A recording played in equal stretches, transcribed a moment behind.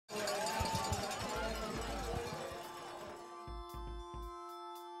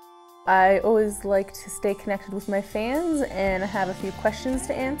I always like to stay connected with my fans, and I have a few questions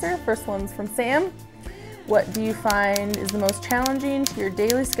to answer. First one's from Sam. What do you find is the most challenging to your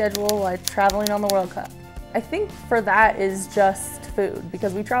daily schedule while traveling on the World Cup? I think for that is just food,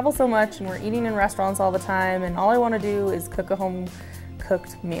 because we travel so much and we're eating in restaurants all the time, and all I want to do is cook a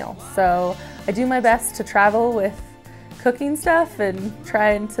home-cooked meal. So I do my best to travel with cooking stuff and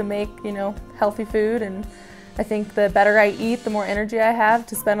trying to make, healthy food, and I think the better I eat, the more energy I have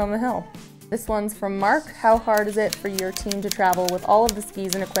to spend on the hill. This one's from Mark. How hard is it for your team to travel with all of the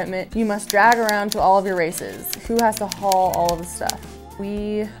skis and equipment you must drag around to all of your races? Who has to haul all of the stuff?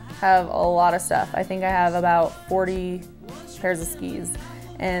 We have a lot of stuff. I think I have about 40 pairs of skis,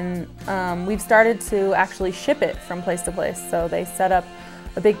 and we've started to actually ship it from place to place. So they set up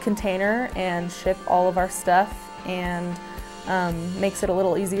a big container and ship all of our stuff, and makes it a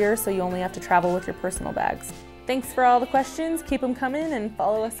little easier, so you only have to travel with your personal bags. Thanks for all the questions. Keep them coming and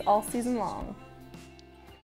follow us all season long.